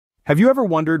Have you ever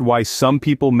wondered why some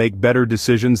people make better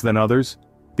decisions than others?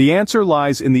 The answer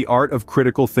lies in the art of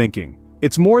critical thinking.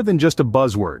 It's more than just a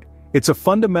buzzword. It's a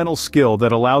fundamental skill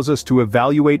that allows us to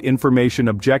evaluate information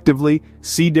objectively,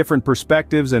 see different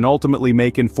perspectives, and ultimately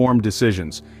make informed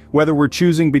decisions. Whether we're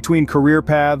choosing between career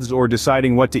paths or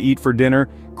deciding what to eat for dinner,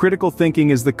 critical thinking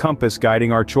is the compass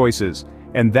guiding our choices.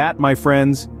 And that, my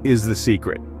friends, is the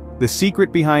secret. The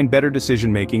secret behind better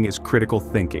decision-making is critical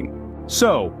thinking.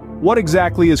 So, what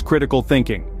exactly is critical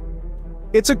thinking?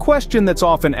 It's a question that's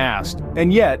often asked,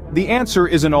 and yet, the answer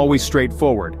isn't always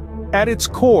straightforward. At its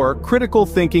core, critical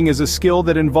thinking is a skill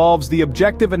that involves the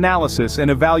objective analysis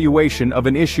and evaluation of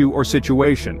an issue or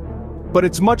situation. But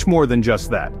it's much more than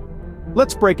just that.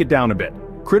 Let's break it down a bit.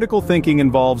 Critical thinking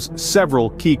involves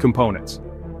several key components.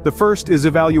 The first is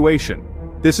evaluation.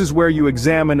 This is where you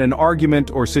examine an argument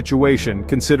or situation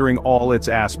considering all its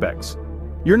aspects.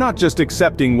 You're not just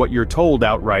accepting what you're told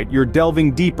outright, you're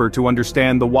delving deeper to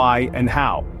understand the why and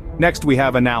how. Next we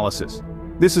have analysis.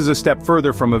 This is a step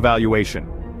further from evaluation.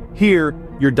 Here,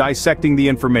 you're dissecting the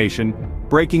information,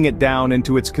 breaking it down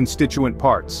into its constituent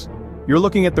parts. You're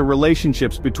looking at the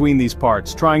relationships between these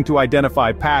parts, trying to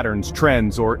identify patterns,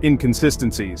 trends, or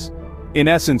inconsistencies. In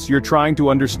essence, you're trying to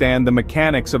understand the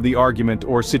mechanics of the argument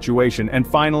or situation. And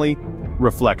finally,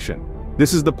 reflection.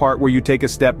 This is the part where you take a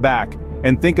step back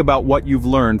and think about what you've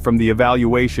learned from the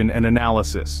evaluation and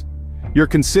analysis. You're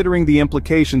considering the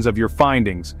implications of your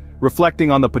findings,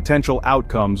 reflecting on the potential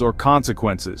outcomes or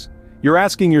consequences. You're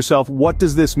asking yourself, what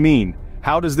does this mean?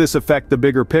 How does this affect the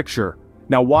bigger picture?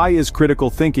 Now, why is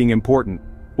critical thinking important?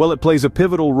 Well, it plays a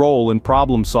pivotal role in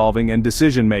problem solving and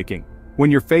decision making. When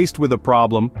you're faced with a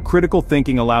problem, critical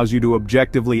thinking allows you to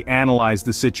objectively analyze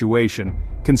the situation,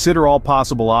 consider all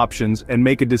possible options, and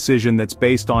make a decision that's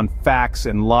based on facts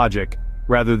and logic,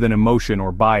 rather than emotion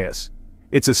or bias.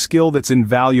 It's a skill that's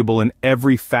invaluable in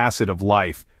every facet of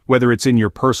life, whether it's in your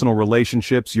personal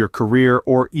relationships, your career,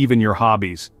 or even your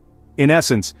hobbies. In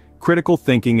essence, critical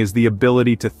thinking is the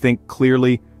ability to think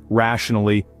clearly,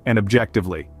 rationally, and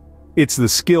objectively. It's the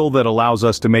skill that allows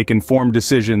us to make informed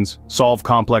decisions, solve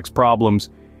complex problems,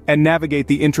 and navigate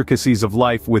the intricacies of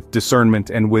life with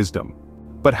discernment and wisdom.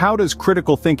 But how does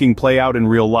critical thinking play out in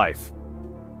real life?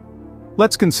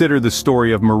 Let's consider the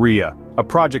story of Maria, a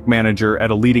project manager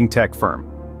at a leading tech firm.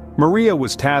 Maria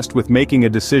was tasked with making a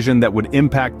decision that would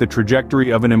impact the trajectory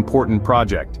of an important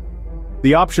project.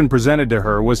 The option presented to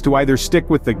her was to either stick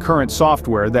with the current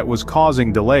software that was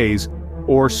causing delays,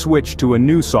 or switch to a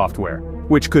new software,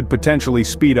 which could potentially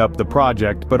speed up the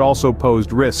project but also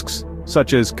posed risks,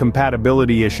 such as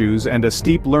compatibility issues and a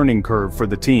steep learning curve for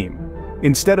the team.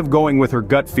 Instead of going with her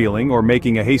gut feeling or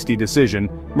making a hasty decision,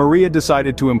 Maria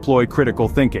decided to employ critical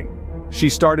thinking. She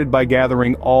started by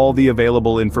gathering all the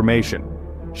available information.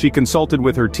 She consulted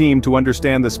with her team to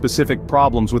understand the specific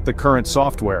problems with the current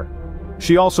software.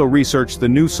 She also researched the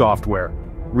new software,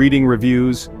 reading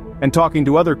reviews, and talking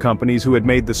to other companies who had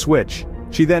made the switch.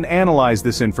 She then analyzed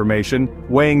this information,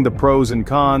 weighing the pros and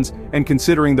cons, and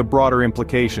considering the broader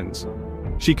implications.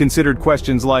 She considered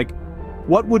questions like,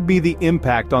 what would be the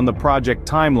impact on the project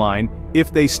timeline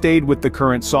if they stayed with the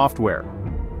current software?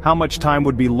 How much time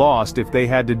would be lost if they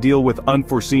had to deal with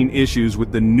unforeseen issues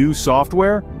with the new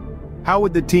software? How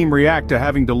would the team react to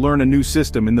having to learn a new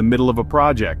system in the middle of a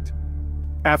project?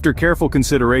 After careful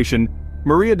consideration,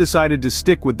 Maria decided to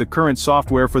stick with the current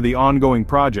software for the ongoing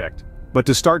project, but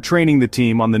to start training the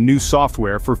team on the new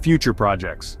software for future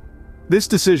projects. This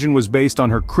decision was based on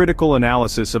her critical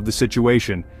analysis of the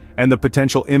situation and the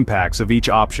potential impacts of each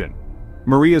option.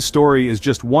 Maria's story is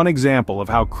just one example of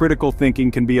how critical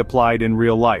thinking can be applied in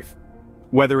real life.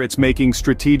 Whether it's making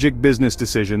strategic business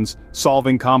decisions,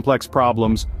 solving complex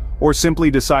problems, or simply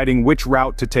deciding which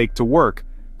route to take to work,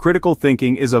 critical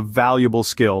thinking is a valuable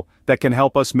skill that can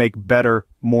help us make better,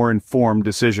 more informed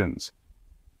decisions.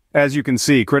 As you can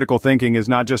see, critical thinking is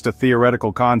not just a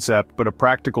theoretical concept, but a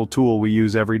practical tool we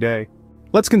use every day.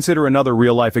 Let's consider another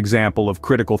real-life example of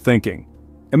critical thinking.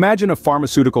 Imagine a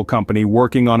pharmaceutical company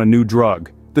working on a new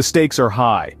drug. The stakes are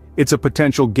high. It's a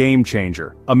potential game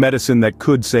changer, a medicine that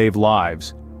could save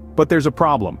lives. But there's a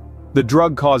problem. The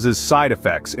drug causes side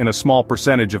effects in a small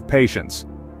percentage of patients.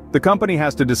 The company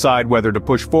has to decide whether to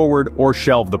push forward or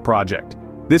shelve the project.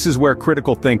 This is where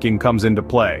critical thinking comes into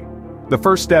play. The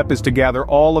first step is to gather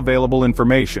all available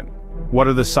information. What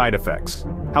are the side effects?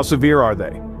 How severe are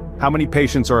they? How many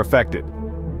patients are affected?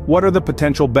 What are the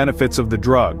potential benefits of the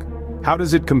drug? How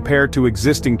does it compare to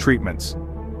existing treatments?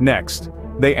 Next,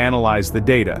 they analyze the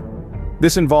data.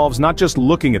 This involves not just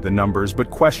looking at the numbers but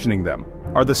questioning them.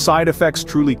 Are the side effects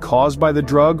truly caused by the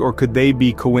drug, or could they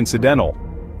be coincidental?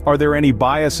 Are there any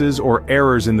biases or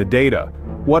errors in the data?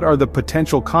 What are the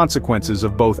potential consequences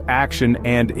of both action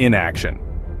and inaction?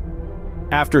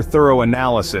 After thorough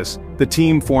analysis, the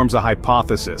team forms a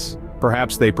hypothesis.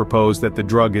 Perhaps they propose that the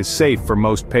drug is safe for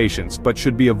most patients but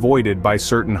should be avoided by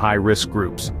certain high-risk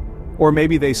groups. Or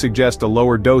maybe they suggest a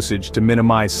lower dosage to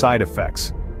minimize side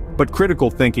effects. But critical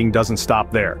thinking doesn't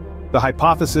stop there. The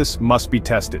hypothesis must be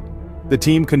tested. The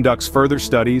team conducts further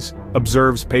studies,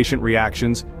 observes patient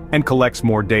reactions, and collects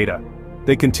more data.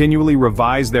 They continually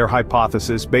revise their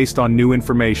hypothesis based on new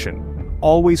information,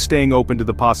 always staying open to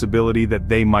the possibility that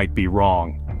they might be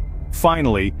wrong.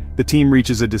 Finally, the team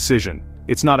reaches a decision.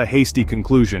 It's not a hasty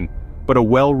conclusion, but a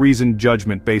well-reasoned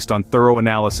judgment based on thorough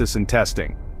analysis and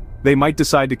testing. They might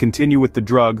decide to continue with the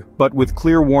drug, but with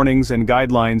clear warnings and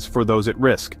guidelines for those at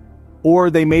risk.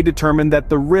 Or they may determine that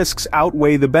the risks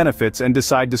outweigh the benefits and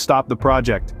decide to stop the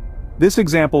project. This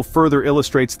example further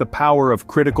illustrates the power of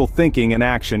critical thinking in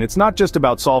action. It's not just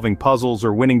about solving puzzles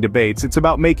or winning debates, it's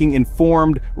about making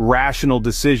informed, rational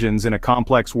decisions in a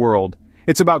complex world.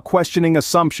 It's about questioning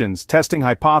assumptions, testing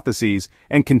hypotheses,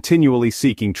 and continually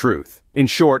seeking truth. In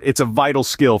short, it's a vital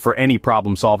skill for any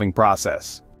problem-solving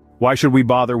process. Why should we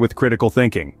bother with critical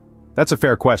thinking? That's a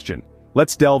fair question.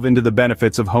 Let's delve into the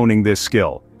benefits of honing this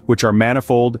skill, which are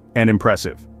manifold and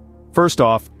impressive. First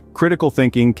off, critical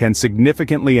thinking can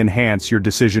significantly enhance your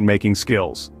decision-making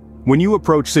skills. When you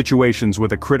approach situations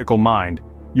with a critical mind,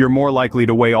 you're more likely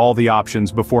to weigh all the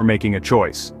options before making a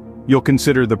choice. You'll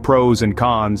consider the pros and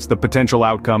cons, the potential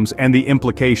outcomes, and the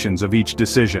implications of each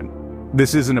decision.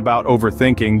 This isn't about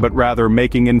overthinking, but rather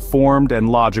making informed and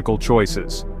logical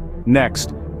choices.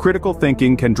 Next, critical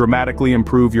thinking can dramatically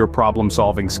improve your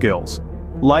problem-solving skills.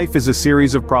 Life is a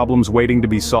series of problems waiting to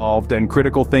be solved, and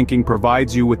critical thinking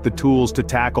provides you with the tools to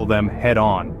tackle them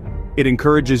head-on. It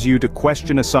encourages you to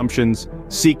question assumptions,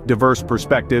 seek diverse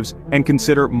perspectives, and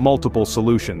consider multiple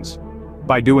solutions.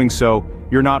 By doing so,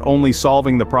 you're not only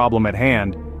solving the problem at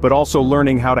hand, but also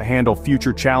learning how to handle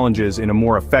future challenges in a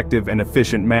more effective and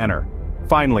efficient manner.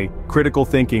 Finally, critical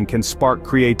thinking can spark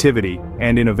creativity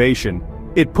and innovation.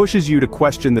 It pushes you to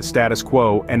question the status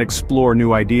quo and explore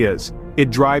new ideas. It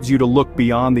drives you to look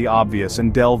beyond the obvious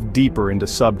and delve deeper into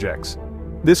subjects.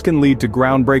 This can lead to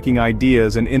groundbreaking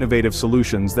ideas and innovative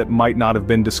solutions that might not have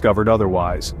been discovered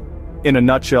otherwise. In a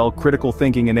nutshell, critical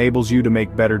thinking enables you to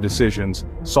make better decisions,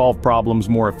 solve problems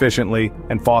more efficiently,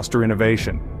 and foster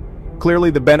innovation. Clearly,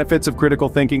 the benefits of critical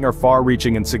thinking are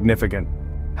far-reaching and significant.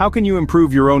 How can you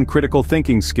improve your own critical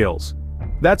thinking skills?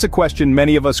 That's a question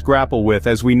many of us grapple with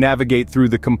as we navigate through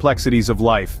the complexities of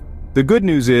life. The good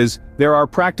news is, there are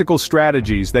practical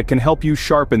strategies that can help you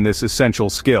sharpen this essential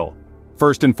skill.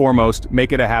 First and foremost,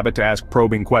 make it a habit to ask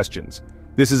probing questions.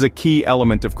 This is a key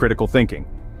element of critical thinking.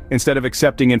 Instead of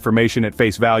accepting information at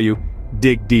face value,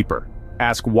 dig deeper.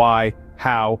 Ask why,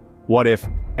 how, what if,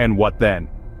 and what then.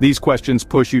 These questions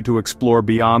push you to explore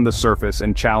beyond the surface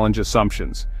and challenge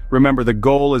assumptions. Remember, the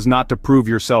goal is not to prove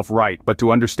yourself right, but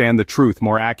to understand the truth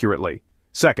more accurately.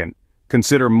 Second,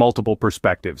 consider multiple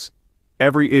perspectives.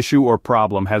 Every issue or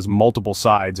problem has multiple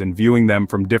sides, and viewing them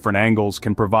from different angles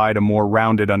can provide a more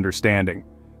rounded understanding.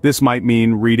 This might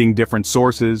mean reading different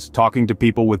sources, talking to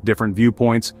people with different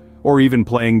viewpoints, or even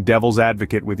playing devil's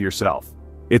advocate with yourself.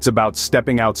 It's about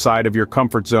stepping outside of your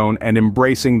comfort zone and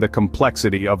embracing the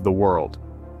complexity of the world.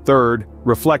 Third,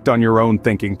 reflect on your own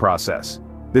thinking process.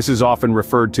 This is often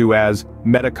referred to as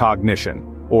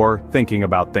metacognition, or thinking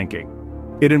about thinking.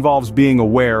 It involves being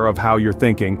aware of how you're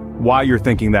thinking, why you're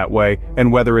thinking that way,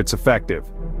 and whether it's effective.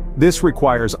 This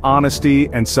requires honesty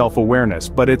and self-awareness,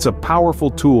 but it's a powerful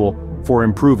tool for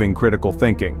improving critical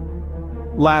thinking.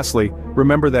 Lastly,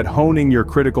 remember that honing your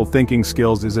critical thinking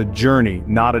skills is a journey,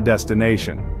 not a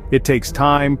destination. It takes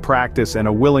time, practice, and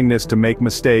a willingness to make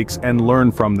mistakes and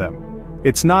learn from them.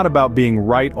 It's not about being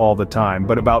right all the time,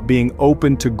 but about being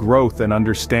open to growth and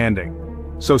understanding.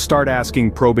 So start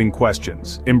asking probing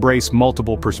questions, embrace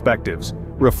multiple perspectives,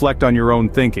 reflect on your own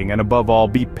thinking, and above all,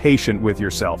 be patient with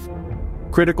yourself.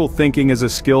 Critical thinking is a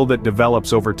skill that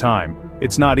develops over time.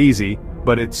 It's not easy,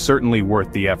 but it's certainly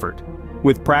worth the effort.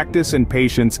 With practice and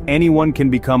patience, anyone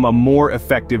can become a more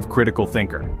effective critical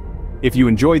thinker. If you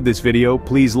enjoyed this video,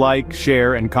 please like,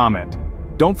 share, and comment.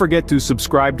 Don't forget to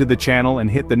subscribe to the channel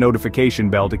and hit the notification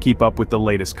bell to keep up with the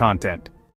latest content.